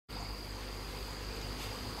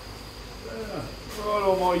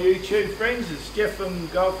Hello to all my YouTube friends, it's Jeff from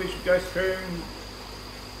Goldfish Ghost Aquarium.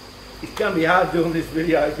 It's going to be hard doing this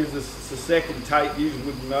video because it's the second take, you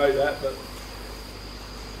wouldn't know that, but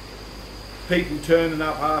people turning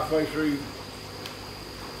up halfway through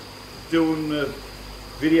doing the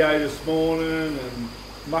video this morning and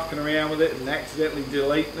mucking around with it and accidentally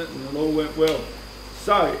deleting it, and it all went well.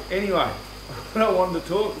 So anyway, what I wanted to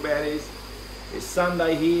talk about is it's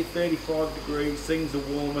Sunday here, 35 degrees, things are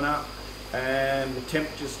warming up and the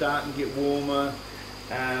temperature's starting to get warmer.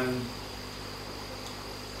 As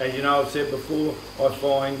you know, I've said before, I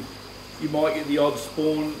find you might get the odd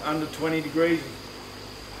spawn under 20 degrees.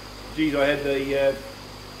 Geez, I had the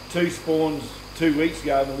 2 spawns 2 weeks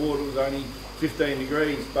ago and the water was only 15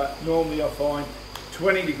 degrees, but normally I find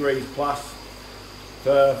 20 degrees plus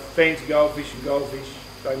for fancy goldfish and goldfish.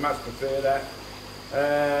 They much prefer that.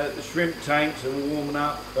 The shrimp tanks are warming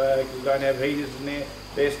up because we don't have heaters in there.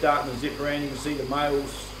 They're starting to zip around. You can see the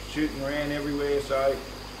males shooting around everywhere, so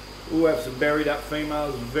we'll have some buried up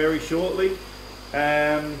females very shortly.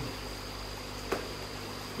 But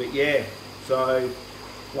yeah, so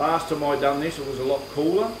last time I done this it was a lot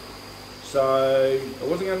cooler, so I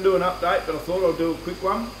wasn't going to do an update, but I thought I'd do a quick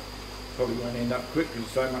one. Probably won't end up quick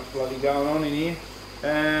because there's so much bloody going on in here.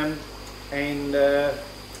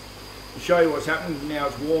 To show you what's happening now,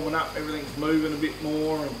 it's warming up, everything's moving a bit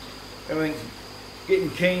more and everything's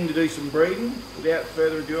getting keen to do some breeding. Without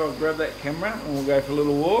further ado, I'll grab that camera and we'll go for a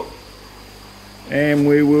little walk. And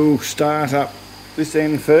we will start up this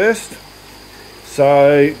end first.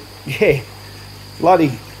 So yeah,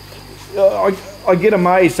 bloody, I get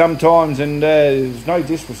amazed sometimes, and there's no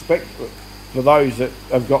disrespect for those that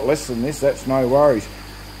have got less than this, that's no worries.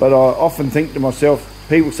 But I often think to myself,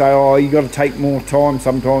 people say, oh, you got to take more time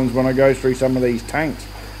sometimes when I go through some of these tanks.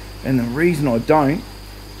 And the reason I don't,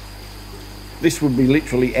 this would be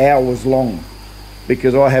literally hours long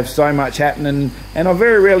because I have so much happening, and I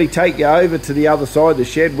very rarely take you over to the other side of the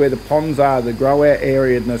shed where the ponds are, the grow out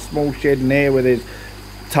area, and the small shed in there where there's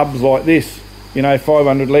tubs like this. You know,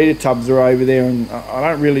 500 litre tubs are over there, and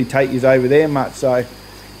I don't really take you over there much. So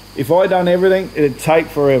if I done everything, it'd take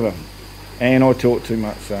forever, and I talk too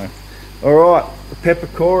much. So all right, the pepper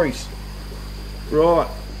cories, right,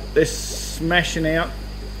 they're smashing out,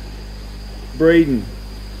 breeding.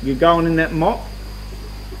 You're going in that mop.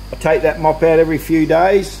 I take that mop out every few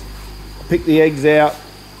days, pick the eggs out,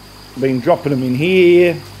 been dropping them in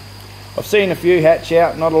here. I've seen a few hatch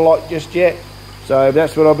out, not a lot just yet, so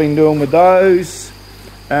that's what I've been doing with those.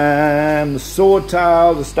 The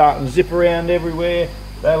swordtails are starting to zip around everywhere.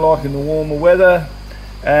 They're liking the warmer weather.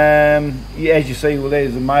 Yeah, as you see, well,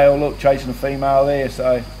 there's a male, look, chasing a female there,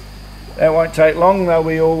 so that won't take long. They'll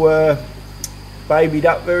be all babied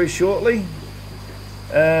up very shortly.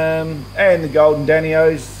 And the golden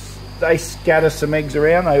danios, they scatter some eggs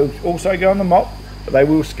around. They also go on the mop, but they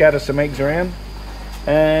will scatter some eggs around.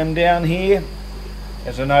 And down here,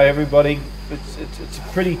 as I know everybody, it's a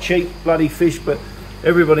pretty cheap bloody fish, but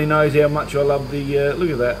everybody knows how much I love the look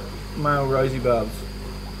at that, male rosy barbs.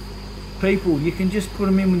 People, you can just put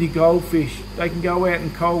them in with your goldfish. They can go out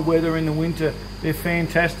in cold weather in the winter. They're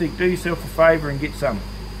fantastic. Do yourself a favour and get some.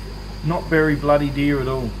 Not very bloody dear at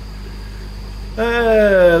all.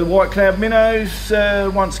 The white cloud minnows,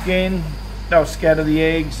 once again, they'll scatter the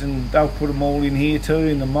eggs and they'll put them all in here too,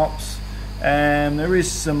 in the mops. There is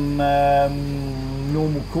some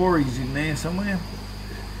normal cories in there somewhere.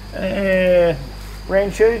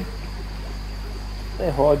 Ranchu,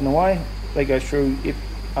 they're hiding away. They go through it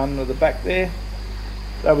under the back there.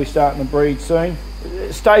 They'll be starting to breed soon.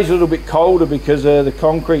 It stays a little bit colder because the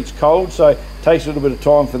concrete's cold, so it takes a little bit of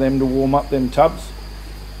time for them to warm up them tubs.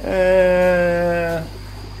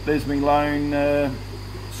 There's my lone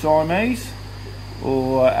Siamese,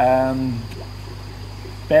 or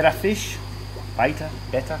betta fish,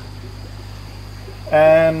 betta.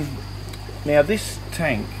 Now this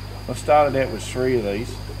tank, I started out with 3 of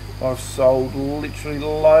these. I've sold literally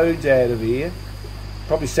loads out of here.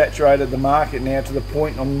 Probably saturated the market now to the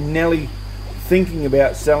point I'm nearly thinking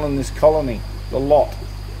about selling this colony, the lot.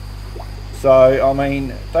 So I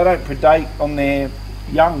mean, they don't predate on their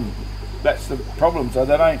young, that's the problem. So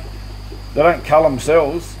they don't cull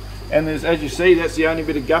themselves, and there's, as you see, that's the only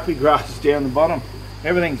bit of guppy grass down the bottom.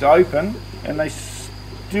 Everything's open and they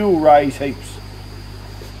still raise heaps.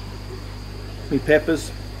 Me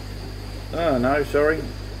peppers, oh no, sorry,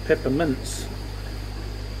 peppermints.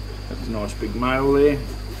 That's a nice big male there.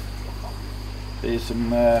 There's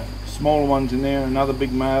some smaller ones in there, another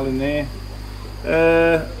big male in there.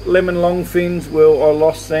 Lemon longfins, well, I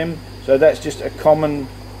lost them, so that's just a common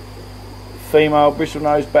female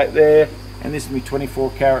bristlenose back there, and this is my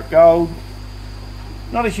 24 karat gold.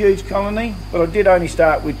 Not a huge colony, but I did only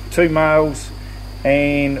start with 2 males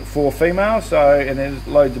and 4 females, so, and there's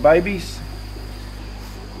loads of babies.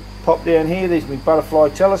 Pop down here, there's my butterfly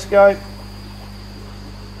telescope.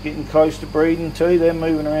 Getting close to breeding too, they're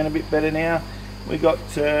moving around a bit better now. We got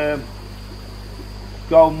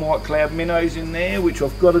gold and white cloud minnows in there, which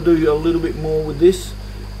I've got to do a little bit more with this.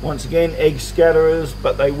 Once again, egg scatterers,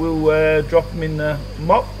 but they will drop them in the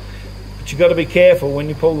mop. But you've got to be careful when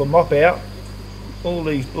you pull the mop out. All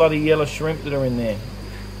these bloody yellow shrimp that are in there.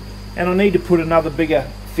 And I need to put another bigger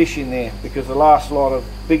fish in there, because the last lot of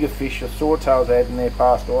bigger fish, the swordtails I had in there,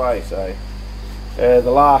 passed away. So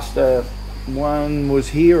the last one was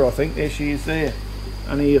here, I think. There she is there.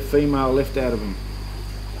 Only a female left out of them.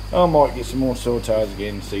 I might get some more swordtails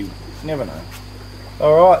again, see, never know.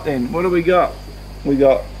 Alright then, what do we got? We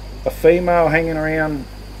got a female hanging around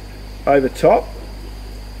over top,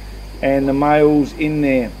 and the males in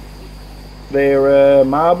there. They're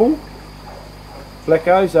marble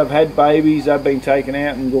fleckos. They've had babies, they've been taken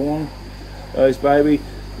out and gone. Those baby,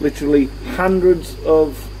 literally hundreds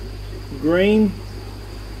of green.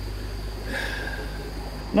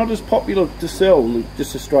 Not as popular to sell,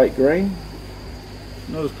 just a straight green.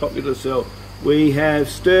 Not as popular to sell. We have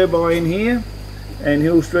stir-by in here and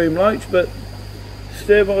hillstream loach, but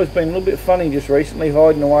stir-by's been a little bit funny just recently,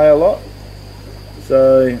 hiding away a lot.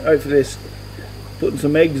 So hopefully they're putting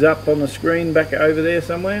some eggs up on the screen back over there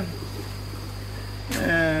somewhere.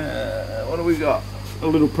 What do we got? A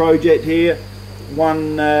little project here.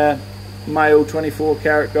 One male 24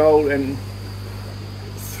 karat gold and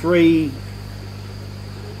 3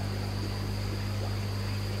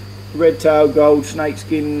 red-tailed gold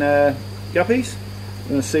snakeskin guppies. I'm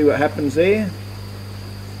going to see what happens there.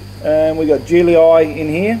 We got Julii in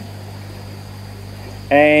here,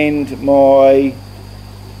 and my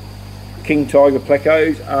king tiger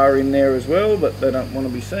plecos are in there as well, but they don't want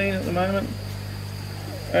to be seen at the moment.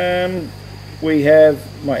 We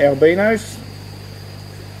have my albinos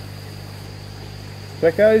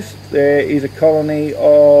plecos. There is a colony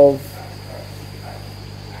of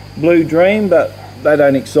blue dream, but they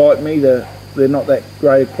don't excite me. They're not that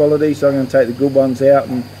great quality, so I'm going to take the good ones out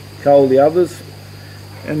and cull the others.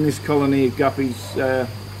 And this colony of guppies,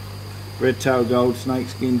 red-tailed gold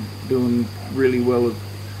snakeskin, doing really well as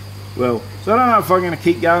well. So I don't know if I'm going to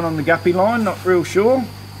keep going on the guppy line, not real sure.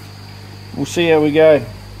 We'll see how we go.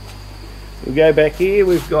 We'll go back here,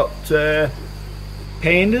 we've got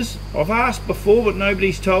pandas. I've asked before, but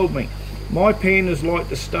nobody's told me. My pandas like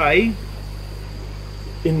to stay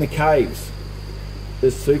in the caves.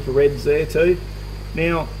 There's super reds there too.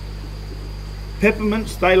 Now,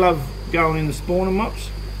 peppermints, they love going in the spawner mops.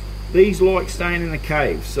 These like staying in the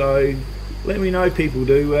caves, so let me know, people.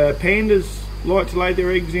 Do pandas like to lay their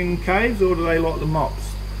eggs in caves, or do they like the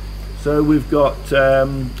mops? So we've got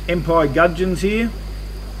empire gudgeons here,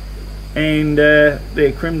 and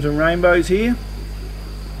they're crimson rainbows here.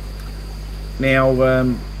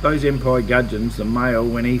 Now those empire gudgeons, the male,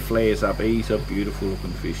 when he flares up, he's a beautiful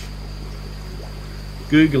looking fish.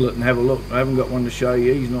 Google it and have a look. I haven't got one to show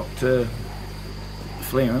you, he's not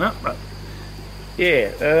flaring up, but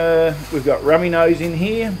yeah. We've got rummy nose in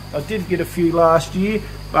here. I did get a few last year,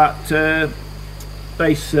 but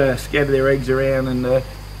they scatter their eggs around, and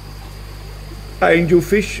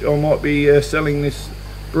angelfish, I might be selling this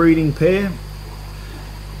breeding pair.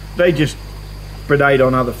 They just predate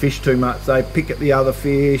on other fish too much. They pick at the other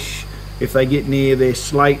fish. If they get near their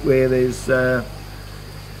slate where there's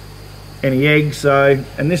any eggs, so,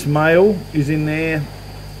 and this male is in there.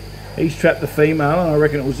 He's trapped the female, and I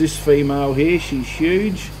reckon it was this female here. She's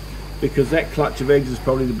huge, because that clutch of eggs is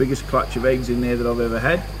probably the biggest clutch of eggs in there that I've ever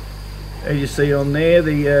had. As you see on there,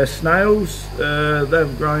 the snails,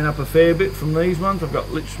 they've grown up a fair bit from these ones. I've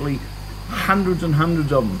got literally hundreds and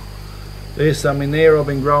hundreds of them. There's some in there. I've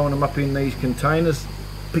been growing them up in these containers,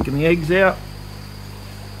 picking the eggs out.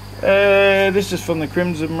 This is from the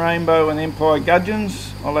crimson rainbow and empire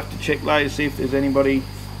gudgeons. I'll have to check later to see if there's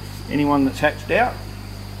anyone that's hatched out.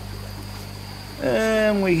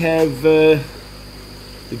 And we have the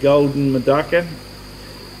golden medaka.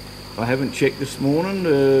 I haven't checked this morning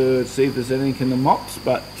to see if there's anything in the mops,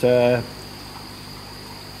 but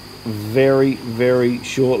very, very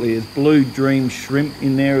shortly. There's blue dream shrimp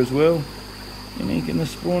in there as well. Anything in the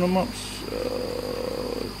spawner mops?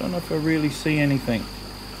 I don't know if I really see anything.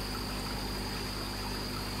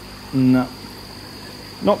 No,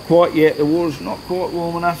 not quite yet. The water's not quite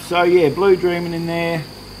warm enough. So yeah, blue dreaming in there,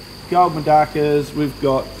 gold medakas. We've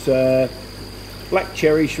got black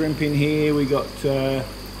cherry shrimp in here. We got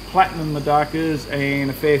platinum medakas and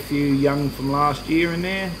a fair few young from last year in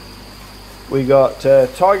there. We got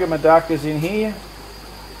tiger medakas in here,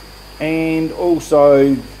 and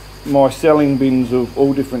also my selling bins of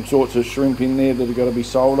all different sorts of shrimp in there that have got to be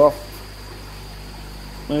sold off.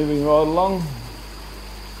 Moving right along,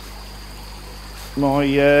 my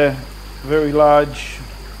very large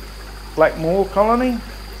black moor colony,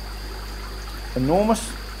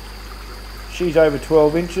 enormous. She's over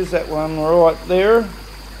 12 inches, that one right there,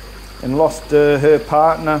 and lost her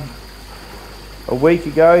partner a week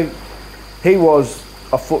ago. He was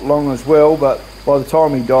a foot long as well, but by the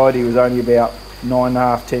time he died he was only about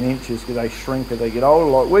 9.5, 10 inches, because they shrink as they get older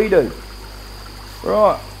like we do.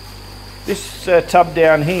 Right, this tub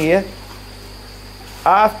down here,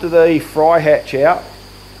 after the fry hatch out,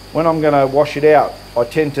 when I'm going to wash it out, I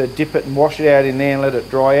tend to dip it and wash it out in there and let it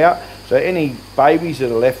dry out. So any babies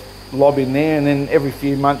that are left lob in there, and then every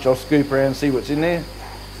few months I'll scoop around and see what's in there.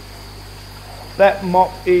 That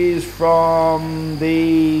mop is from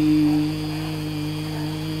the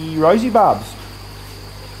rosy barbs,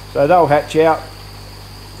 so they'll hatch out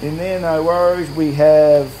in there, no worries. We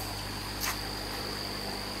have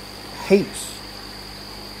heaps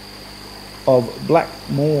of black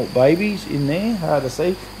moor babies in there, hard to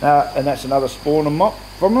see, and that's another spawner mop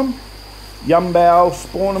from them. Yumbow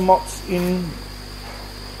spawner mops in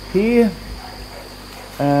here,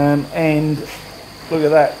 and look at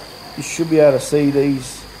that, you should be able to see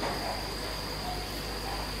these.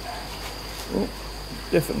 Oh,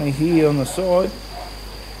 definitely here on the side,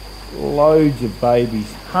 loads of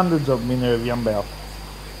babies, hundreds of them in there of Yumbow.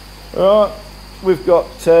 Right, we've got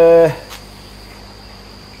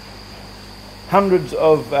hundreds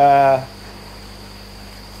of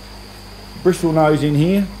bristle nose in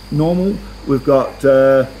here, normal. We've got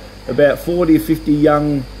about 40 or 50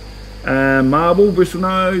 young marble bristle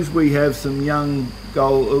nose. We have some young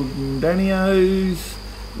golden danios.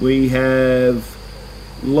 We have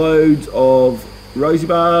loads of rosy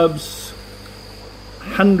barbs,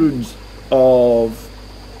 hundreds of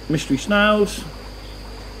mystery snails.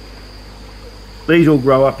 These all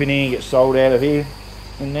grow up in here and get sold out of here,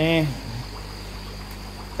 in there.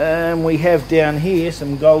 And we have down here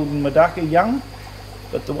some golden Medaka young,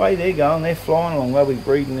 but the way they're going, they're flying along. They'll be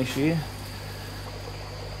breeding this year.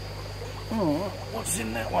 Oh, what's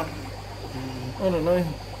in that one? I don't know.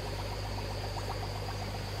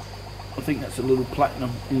 I think that's a little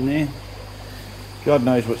platinum in there. God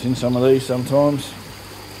knows what's in some of these sometimes.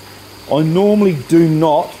 I normally do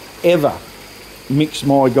not ever mix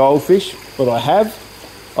my goldfish, but I have.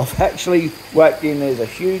 I've actually whacked in, there's a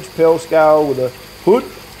huge pearl scale with a hood,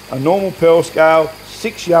 a normal pearl scale,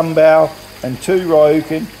 6 Yumbow and 2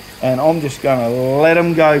 Ryukin, and I'm just going to let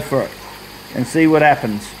them go for it and see what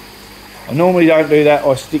happens. I normally don't do that.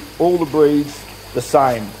 I stick all the breeds the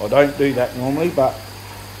same. I don't do that normally, but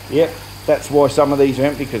yep, that's why some of these are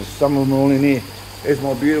empty, because some of them are all in here. There's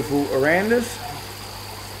my beautiful Arandas.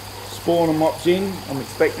 Spawner mops in. I'm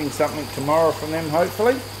expecting something tomorrow from them,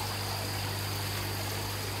 hopefully.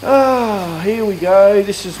 Ah, here we go.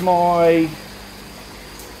 This is my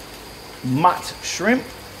mutt shrimp,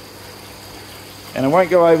 and I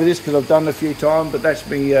won't go over this because I've done it a few times, but that's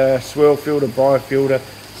my swirl filter, biofilter,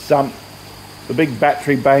 sump, the big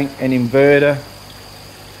battery bank and inverter,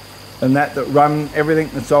 and that run everything,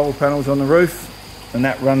 the solar panels on the roof, and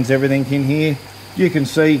that runs everything in here. You can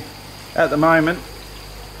see at the moment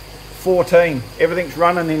 14, everything's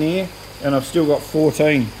running in here, and I've still got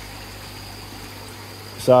 14.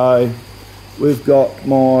 So we've got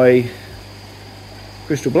my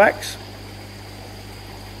crystal blacks,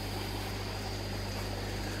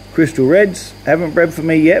 crystal reds, haven't bred for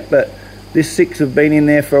me yet, but this 6 have been in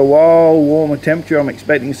there for a while, warmer temperature, I'm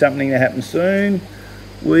expecting something to happen soon.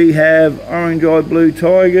 We have orange-eyed blue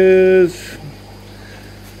tigers,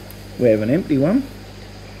 we have an empty one,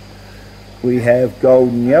 we have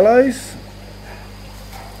golden yellows,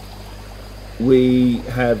 we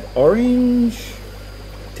have orange,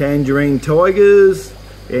 tangerine tigers.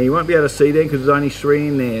 Yeah, you won't be able to see them because there's only 3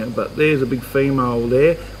 in there, but there's a big female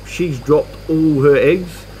there. She's dropped all her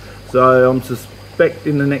eggs, so I'm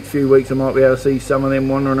suspecting the next few weeks I might be able to see some of them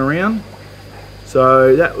wandering around.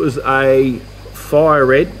 So that was a fire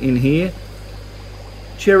red in here,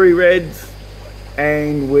 cherry reds,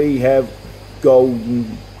 and we have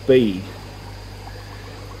golden bee.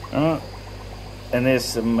 Alright, and there's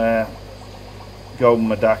some golden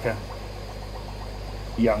Medaka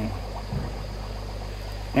young.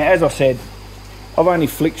 Now, as I said, I've only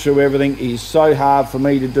flicked through everything. It is so hard for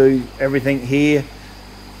me to do everything here,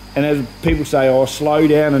 and as people say, oh, slow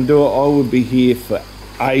down and do it, I would be here for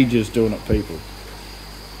ages doing it, people.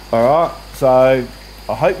 Alright, so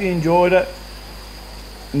I hope you enjoyed it.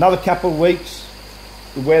 Another couple of weeks,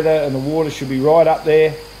 the weather and the water should be right up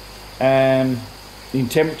there, and in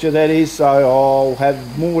temperature, that is, so I'll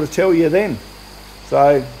have more to tell you then.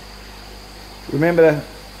 So remember to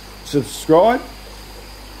subscribe,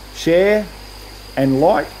 share and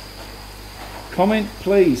like, comment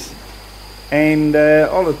please, and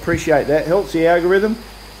I'll appreciate that. Helps the algorithm.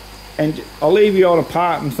 And I'll leave you on a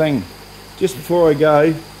parting thing just before I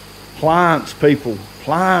go. Plants, people,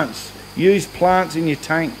 plants. Use plants in your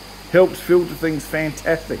tank. Helps filter things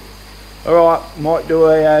fantastic. Alright, might do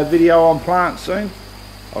a video on plants soon.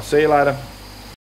 I'll see you later.